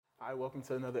Hi, welcome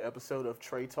to another episode of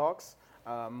Trey Talks.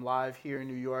 Live here in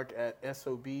New York at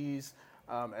SOB's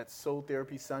at Soul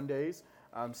Therapy Sundays.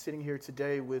 I'm sitting here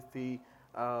today with the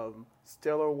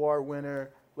Stellar Award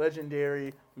winner,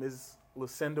 legendary Ms.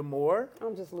 Lucinda Moore.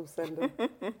 I'm just Lucinda,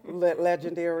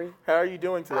 legendary. How are you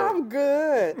doing today? I'm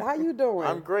good. How you doing?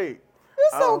 I'm great.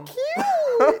 You're so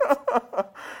cute.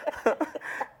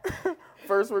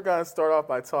 First, we're going to start off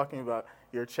by talking about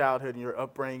your childhood and your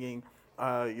upbringing,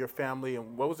 your family,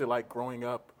 and what was it like growing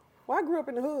up? Well, I grew up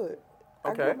in the hood.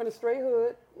 Okay. I grew up in a straight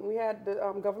hood. We had the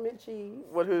government cheese.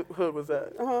 What hood was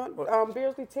that?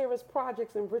 Beardsley Terrace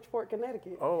Projects in Bridgeport,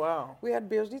 Connecticut. Oh, wow. We had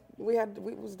Beardsley. We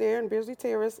was there in Beardsley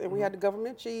Terrace, and we had the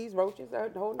government cheese, roaches, the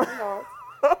whole 9 yards.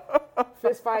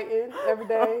 Fist fighting every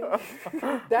day.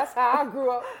 That's how I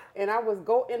grew up. And I would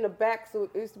go in the back, so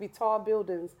it used to be tall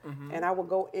buildings, and I would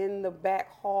go in the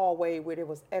back hallway where there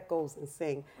was echoes and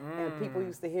sing. And people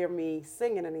used to hear me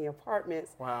singing in the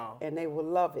apartments. Wow. And they would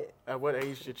love it. At what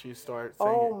age did you start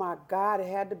singing? Oh my God, it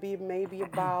had to be maybe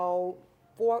about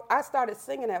 4. I started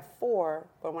singing at 4,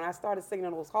 but when I started singing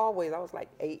in those hallways, I was like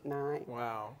 8, 9.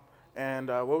 Wow. And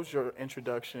what was your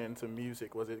introduction into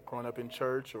music? Was it growing up in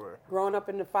church or? Growing up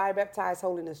in the Fire Baptized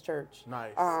Holiness Church.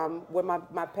 Nice. Where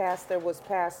my pastor was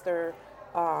Pastor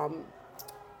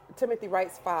Timothy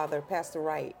Wright's father, Pastor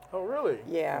Wright. Oh, really?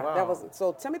 Yeah, wow. that was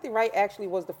so. Timothy Wright actually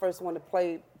was the first one to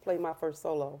play my first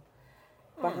solo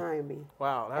behind me.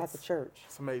 Wow, at the church.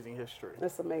 It's amazing history.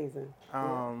 That's amazing.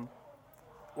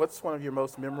 What's one of your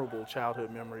most memorable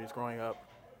childhood memories growing up?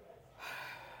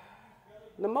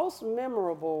 The most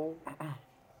memorable,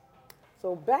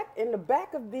 so back in the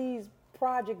back of these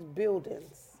projects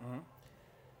buildings,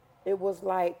 it was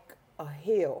like a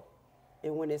hill.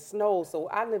 And when it snows, so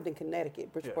I lived in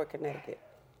Connecticut, Bridgeport, Connecticut.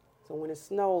 So when it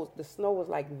snows, the snow was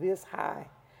like this high.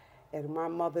 And my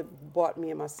mother bought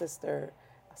me and my sister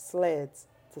sleds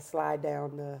to slide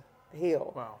down the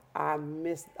hill. Wow. I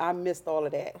missed all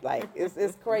of that. Like,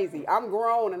 it's crazy. I'm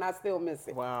grown and I still miss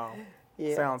it. Wow.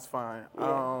 Yeah. Sounds fun.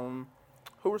 Yeah.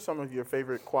 Who were some of your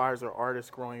favorite choirs or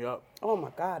artists growing up? Oh my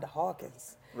God, the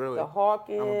Hawkins. Really? The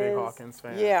Hawkins. I'm a big Hawkins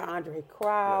fan. Yeah, Andre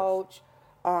Crouch,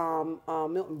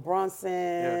 Milton Brunson.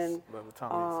 Yes, love the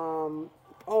Tommies.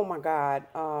 Oh my God,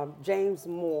 James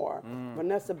Moore,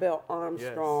 Vanessa Bell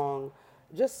Armstrong,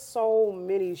 just so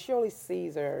many. Shirley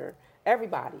Caesar,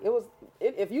 everybody. It was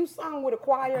if you sung with a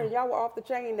choir and y'all were off the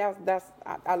chain,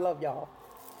 I love y'all.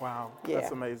 Wow, Yeah.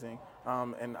 That's amazing.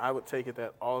 And I would take it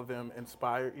that all of them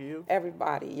inspired you?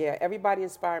 Everybody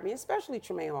inspired me, especially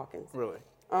Tramaine Hawkins. Really?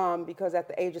 Because at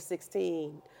the age of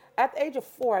 16, at the age of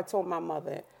 4, I told my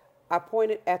mother, I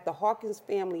pointed at the Hawkins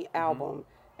Family album,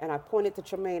 and I pointed to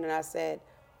Tramaine, and I said,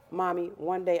 Mommy,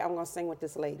 one day I'm going to sing with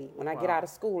this lady. When I get out of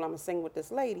school, I'm going to sing with this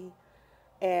lady.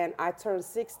 And I turned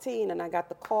 16, and I got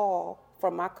the call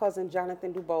from my cousin,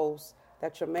 Jonathan Dubose,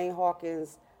 that Tramaine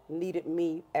Hawkins needed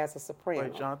me as a soprano.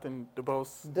 Wait, Jonathan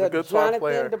DuBose, the guitar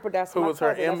player, that's who my was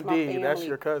her cousin. MD. That's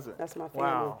your cousin. That's my family.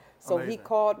 Wow. So Amazing. he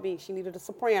called me. She needed a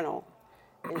soprano.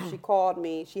 And she called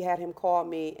me. She had him call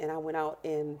me, and I went out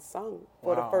and sung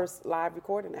for the first live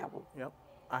recording album. Yep.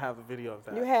 I have a video of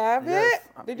that. You have Yes.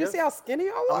 it? Did you see how skinny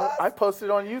I was? I posted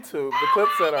it on YouTube, the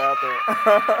clips that are out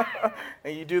there.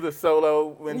 And you do the solo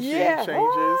when she changes.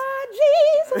 Oh,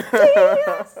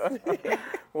 Jesus.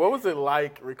 What was it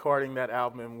like recording that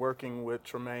album and working with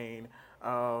Tramaine?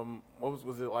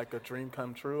 Was it like a dream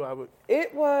come true?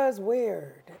 It was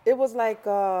weird. It was like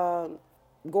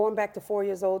going back to 4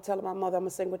 years old, telling my mother I'm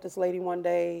gonna sing with this lady one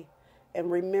day, and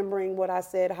remembering what I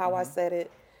said, how I said it,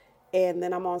 and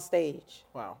then I'm on stage.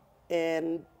 Wow.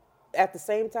 And at the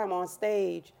same time on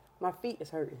stage, my feet is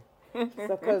hurting.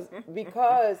 because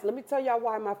let me tell y'all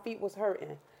why my feet was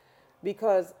hurting.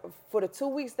 Because for the 2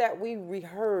 weeks that we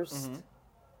rehearsed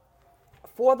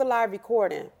for the live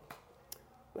recording,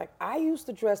 like I used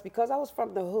to dress, because I was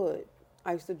from the hood,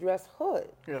 I used to dress hood.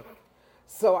 Yeah.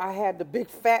 So I had the big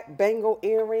fat bangle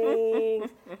earrings.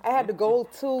 I had the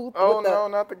gold tooth. Oh, no,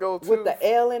 not the gold tooth. With the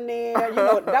L in there. You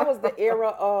know, that was the era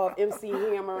of MC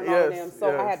Hammer and all of them.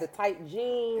 So I had the tight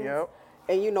jeans. Yep.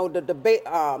 And, you know,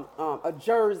 a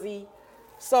jersey.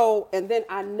 So, and then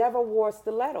I never wore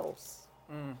stilettos.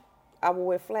 I would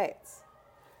wear flats.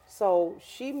 So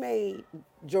she made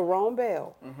Jerome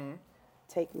Bell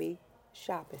take me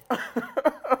shopping.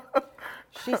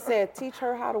 She said, teach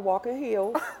her how to walk in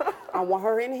heels. I want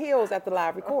her in heels at the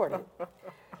live recording.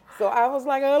 So I was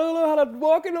like, I don't know how to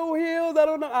walk in no heels. I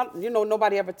don't know.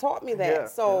 Nobody ever taught me that.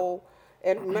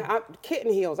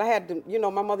 Kitten heels. I had to,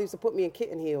 my mother used to put me in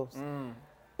kitten heels.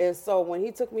 And so when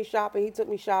he took me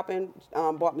shopping,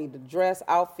 bought me the dress,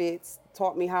 outfits,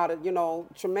 taught me how to,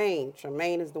 Tramaine.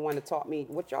 Tramaine is the one that taught me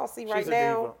what y'all see right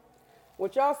now.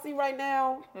 What y'all see right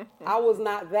now, I was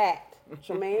not that.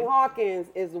 Tramaine Hawkins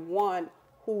is the one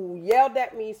who yelled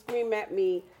at me, screamed at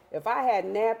me. If I had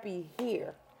nappy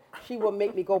here, she would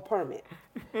make me go permit.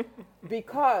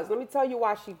 Because, let me tell you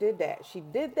why she did that. She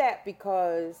did that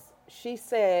because she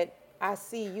said, I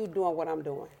see you doing what I'm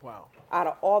doing. Wow. Out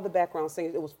of all the background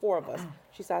singers, it was 4 of us.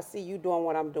 She said, I see you doing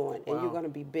what I'm doing, and you're going to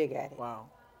be big at it. Wow.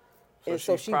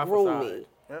 So she groomed me.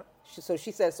 Yep. So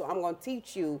she said, so I'm going to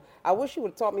teach you. I wish you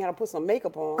would have taught me how to put some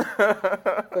makeup on,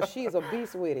 because she's a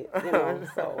beast with it, you know.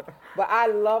 So, but I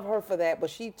love her for that. But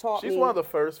she taught me. She's one of the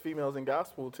first females in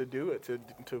gospel to do it,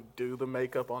 to do the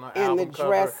makeup on an and album the cover,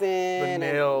 dressing, the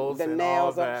nails, the and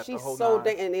nails. all that. She's so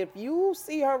and if you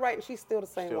see her right, she's still the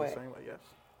same way. Still the same way, yes.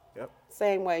 Yep.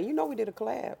 Same way. You know, we did a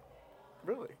collab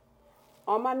Really?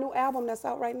 on my new album that's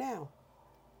out right now.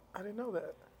 I didn't know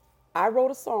that. I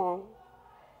wrote a song,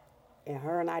 and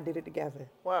her and I did it together.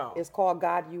 Wow. It's called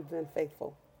God, You've Been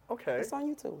Faithful. Okay. It's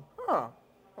on YouTube. Huh.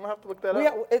 I'm gonna have to look that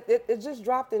up. It just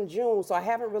dropped in June, so I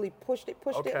haven't really pushed it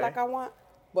Okay. like I want.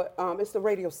 But it's the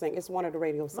radio sing. It's one of the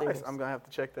radio singles. Nice. I'm gonna have to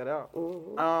check that out.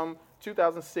 Mm-hmm.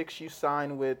 2006, you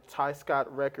signed with Ty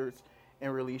Scott Records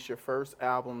and released your first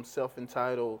album,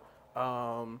 self-entitled.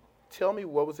 Tell me,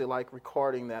 what was it like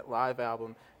recording that live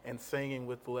album and singing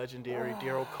with the legendary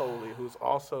Daryl Coley, who's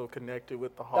also connected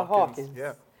with the Hawkins?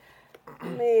 Yeah.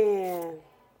 Man.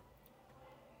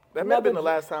 That may have been the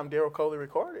last time Daryl Coley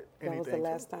recorded anything. That was the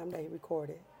last time that he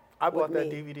recorded. I bought that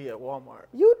me. DVD at Walmart.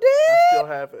 You did? I still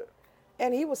have it.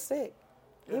 And he was sick.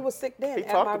 Yeah. He was sick then. He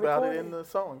at talked my about recording. it in the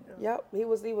song. Yeah.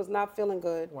 Yep, he was not feeling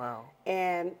good. Wow.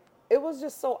 And it was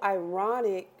just so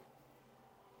ironic.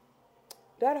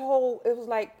 That whole it was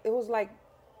like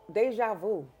deja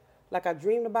vu. Like I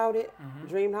dreamed about it,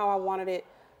 dreamed how I wanted it,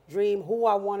 dreamed who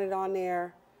I wanted on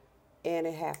there, and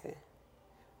it happened.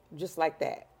 Just like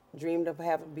that. Dreamed of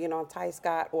being on Ty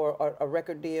Scott or a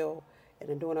record deal and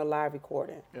then doing a live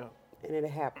recording. Yeah. And it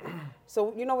happened.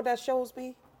 So you know what that shows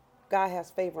me? God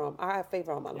has favor on. I have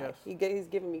favor on my life. He's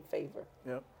giving me favor.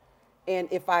 Yep. And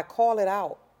if I call it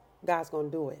out, God's gonna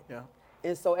do it. Yeah.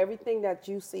 And so everything that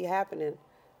you see happening,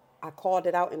 I called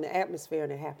it out in the atmosphere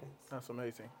and it happens. That's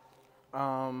amazing.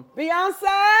 Beyonce,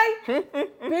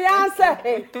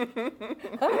 Beyonce,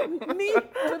 I need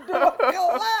to do a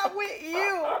collab with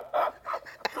you.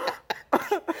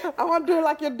 I want to do it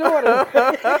like your daughter.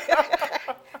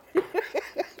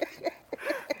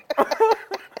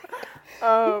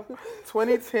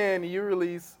 2010, you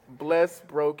released Blessed,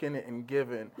 Broken, and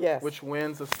Given, Yes. which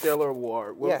wins a Stellar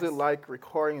Award. What was Yes. it like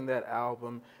recording that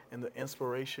album and the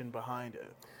inspiration behind it?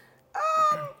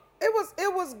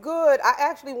 It was good. I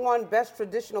actually won Best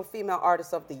Traditional Female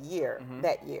Artist of the Year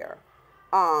that year.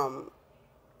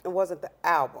 It wasn't the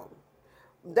album.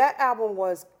 That album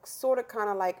was sort of kind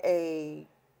of like a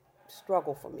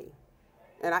struggle for me,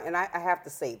 and I have to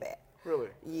say that. Really?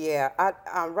 Yeah.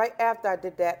 I right after I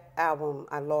did that album,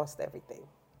 I lost everything.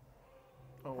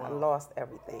 Oh, wow. I lost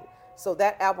everything. So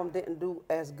that album didn't do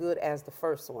as good as the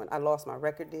first one. I lost my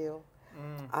record deal.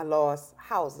 I lost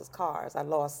houses, cars. I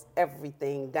lost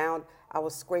everything down. I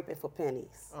was scraping for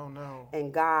pennies. Oh, no.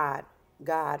 And God,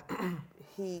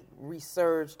 he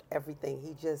resurged everything.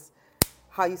 He just,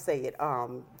 how you say it,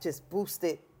 just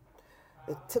boosted.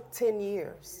 It took 10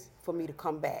 years for me to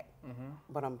come back,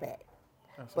 but I'm back.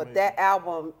 That's But amazing. that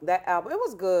album, it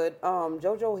was good.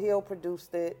 JoJo Hill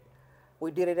produced it.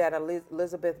 We did it at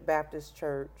Elizabeth Baptist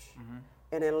Church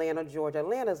in Atlanta, Georgia.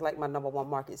 Atlanta's like my #1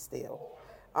 market still.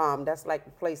 That's like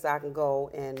the place I can go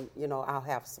and, I'll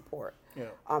have support. Yeah.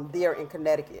 There in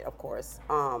Connecticut, of course.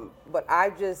 But I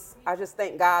just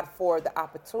thank God for the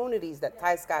opportunities that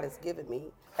Ty Scott has given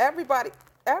me. Everybody's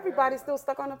still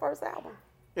stuck on the first album.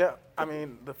 Yeah, I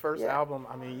mean, the first album,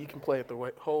 I mean, you can play it the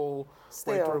whole way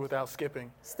Still. through without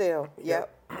skipping. Still, yep.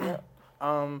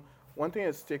 One thing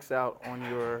that sticks out on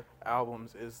your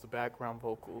albums is the background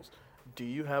vocals. Do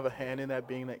you have a hand in that,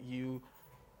 being that you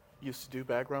used to do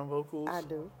background vocals? I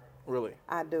do. Really?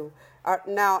 I do.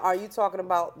 Now, are you talking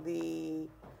about the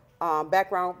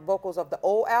background vocals of the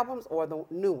old albums or the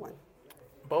new one?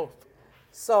 Both.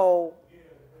 So,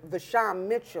 Vashawn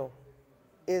Mitchell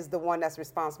is the one that's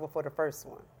responsible for the first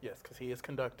one. Yes, because he is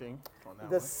conducting on that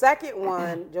The one. second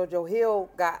one, JoJo Hill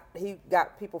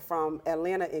got people from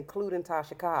Atlanta, including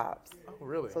Tasha Cobbs. Oh,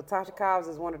 really? So Tasha Cobbs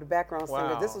is one of the background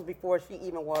singers. Wow. This was before she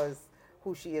even was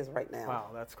who she is right now. Wow,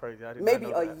 that's crazy. I did Maybe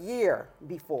not know a that. year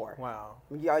before. Wow.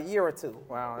 Yeah, a year or two.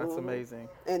 Wow, that's amazing.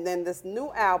 And then this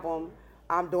new album,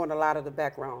 I'm doing a lot of the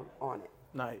background on it.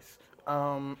 Nice.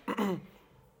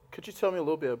 Could you tell me a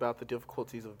little bit about the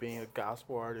difficulties of being a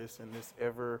gospel artist in this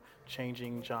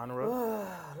ever-changing genre?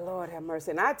 Lord have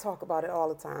mercy. And I talk about it all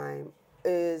the time.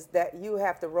 is that you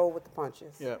have to roll with the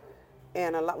punches. Yeah.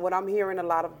 And what I'm hearing, a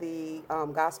lot of the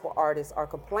gospel artists are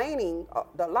complaining.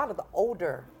 A lot of the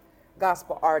older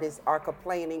gospel artists are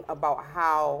complaining about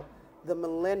how the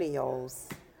millennials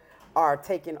are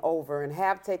taking over and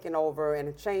have taken over and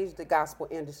have changed the gospel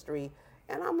industry.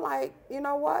 And I'm like, you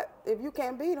know what? If you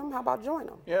can't beat them, how about join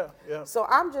them? Yeah, yeah. So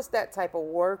I'm just that type of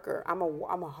worker. I'm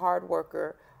a hard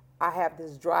worker. I have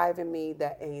this drive in me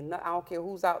that I don't care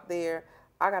who's out there.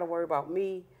 I got to worry about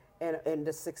me and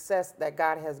the success that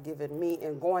God has given me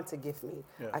and going to give me.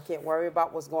 Yes. I can't worry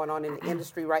about what's going on in the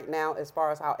industry right now as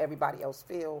far as how everybody else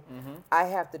feel. I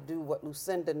have to do what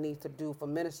Lucinda needs to do for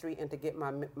ministry and to get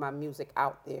my music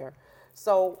out there.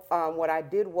 So what I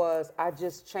did was I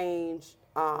just changed,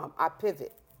 I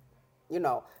pivot,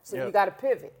 So Yep. you got to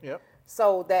pivot. Yep.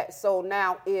 So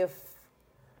now if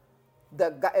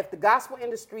the gospel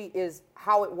industry is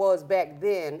how it was back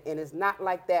then and it's not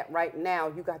like that right now,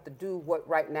 you got to do what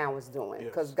right now is doing,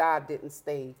 because Yes. God didn't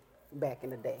stay back in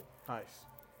the day. Nice.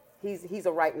 He's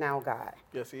a right now God.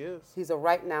 Yes, he is. He's a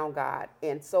right now God.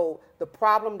 And so the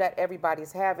problem that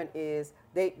everybody's having is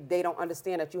they don't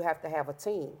understand that you have to have a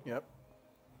team Yep.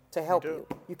 to help do. you.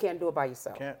 You can't do it by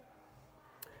yourself. Can't.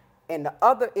 And the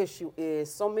other issue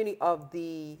is so many of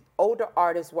the older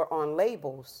artists were on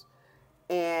labels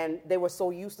and they were so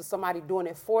used to somebody doing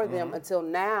it for them until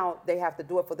now they have to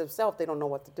do it for themselves. They don't know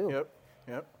what to do. Yep.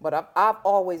 Yep. But I've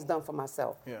always done for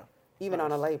myself, Yeah. even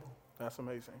on a label. That's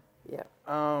amazing. Yeah.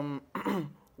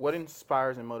 What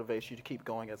inspires and motivates you to keep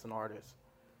going as an artist?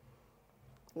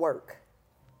 Work.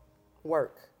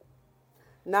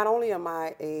 Not only am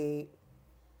I a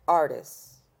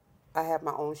artist, I have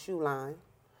my own shoe line.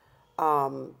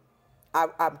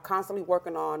 I'm constantly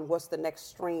working on what's the next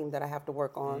stream that I have to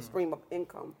work on, stream of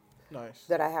income Nice.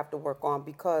 that I have to work on,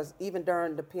 because even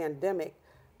during the pandemic,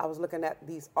 I was looking at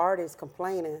these artists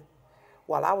complaining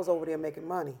while I was over there making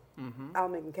money. I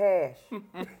was making cash.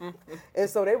 And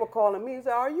so they were calling me and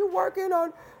say, are you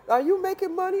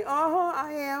making money?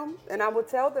 I am. And I would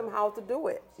tell them how to do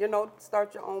it,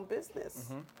 start your own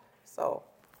business. So,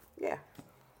 yeah.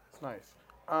 It's nice.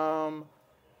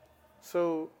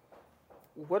 So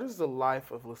what is the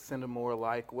life of Lucinda Moore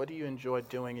like? What do you enjoy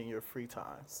doing in your free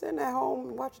time? Sitting at home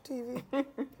and watching TV.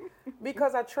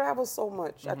 Because I travel so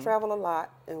much. I travel a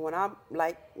lot. And when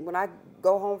I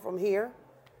go home from here,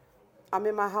 I'm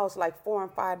in my house like 4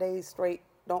 and 5 days straight.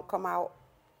 Don't come out.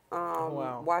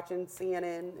 Wow. Watching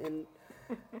CNN and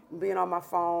being on my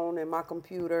phone and my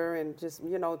computer and just,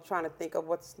 trying to think of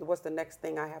what's the next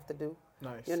thing I have to do.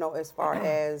 Nice. As far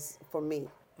as for me.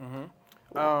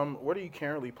 What are you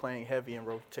currently playing heavy in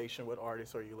rotation? What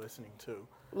artists are you listening to?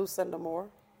 Lucinda Moore.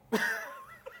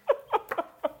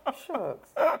 Shucks.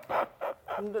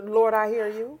 Lord, I hear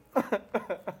you.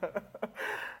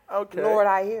 Okay. Lord,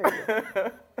 I hear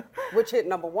you. Which hit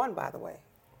 #1, by the way.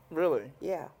 Really?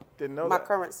 Yeah. Didn't know My that.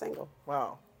 current single.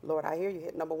 Wow. Lord, I hear you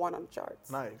hit #1 on the charts.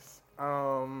 Nice.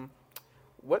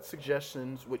 What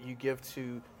suggestions would you give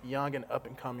to young and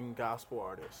up-and-coming gospel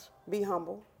artists? Be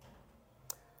humble.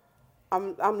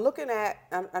 I'm looking at,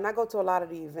 and I go to a lot of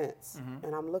the events,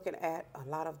 and I'm looking at a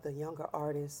lot of the younger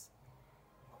artists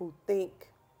who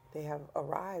think they have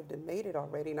arrived and made it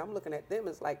already. And I'm looking at them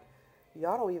as like,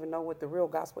 y'all don't even know what the real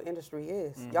gospel industry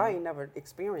is. Y'all ain't never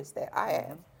experienced that. I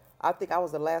have. I think I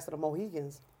was the last of the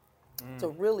Mohegans to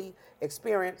really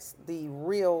experience the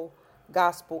real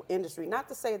gospel industry. Not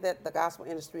to say that the gospel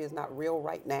industry is not real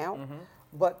right now,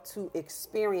 but to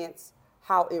experience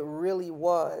how it really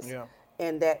was. Yeah.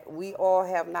 And that we all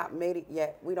have not made it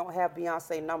yet. We don't have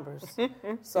Beyonce numbers.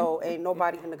 So ain't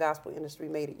nobody in the gospel industry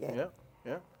made it yet.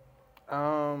 Yeah,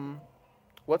 yeah.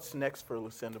 What's next for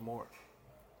Lucinda Moore?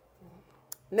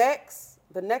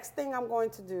 The next thing I'm going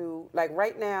to do, like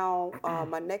right now,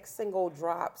 my next single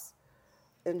drops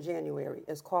in January.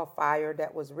 It's called Fire.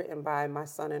 That was written by my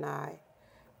son and I.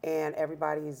 And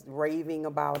everybody's raving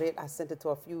about it. I sent it to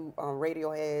a few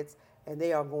radio heads. And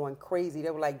they are going crazy. They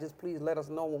were like, just please let us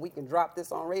know when we can drop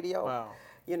this on radio. Wow.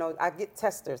 I get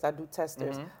testers. I do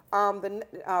testers.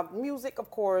 The music,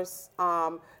 of course,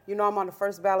 I'm on the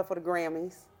first ballot for the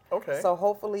Grammys. Okay. So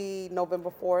hopefully November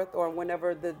 4th or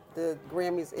whenever the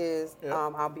Grammys is,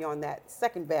 I'll be on that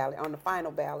second ballot, on the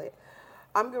final ballot.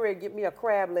 I'm getting ready to get me a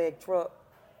crab leg truck.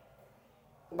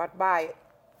 I'm about to buy it.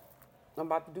 I'm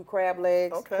about to do crab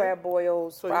legs, crab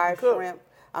boils, So fried shrimp.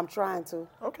 I'm trying to.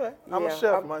 Okay. I'm a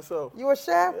chef myself. You a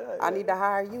chef? Yeah, I yeah. need to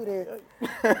hire you then.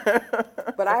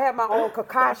 But I have my own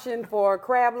concoction for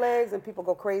crab legs, and people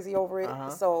go crazy over it.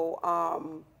 So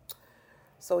I'm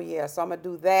gonna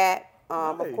do that.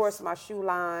 Of Nice. course, my shoe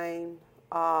line.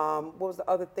 What was the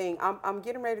other thing? I'm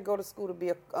getting ready to go to school to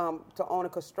be to own a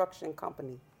construction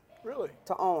company. Really?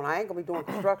 To own. I ain't gonna be doing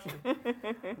construction,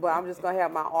 but I'm just gonna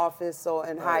have my office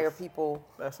and hire people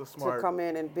That's a smart to come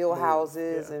in and build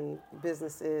houses Yeah. and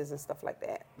businesses and stuff like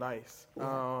that. Nice.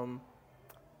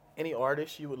 Any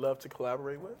artists you would love to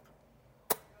collaborate with?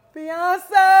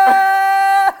 Beyonce.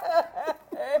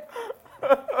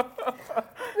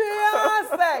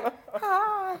 Beyonce.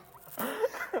 Hi.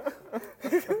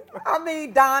 I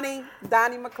mean Donnie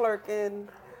McClurkin.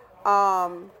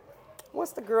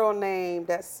 What's the girl name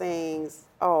that sings?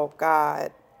 Oh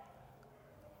God.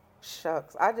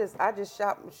 Shucks. I just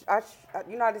shot.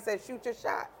 You know how they say shoot your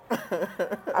shot.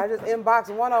 I just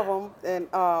inboxed one of them and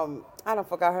I don't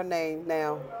forgot her name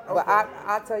now. Okay. But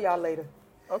I'll tell y'all later.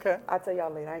 Okay. I'll tell y'all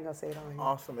later. I ain't gonna say it on here.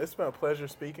 Awesome. It's been a pleasure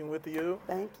speaking with you.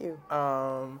 Thank you.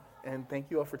 And thank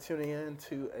you all for tuning in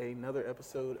to another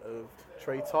episode of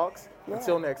Trade Talks. Yeah.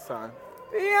 Until next time.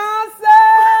 Beyonce!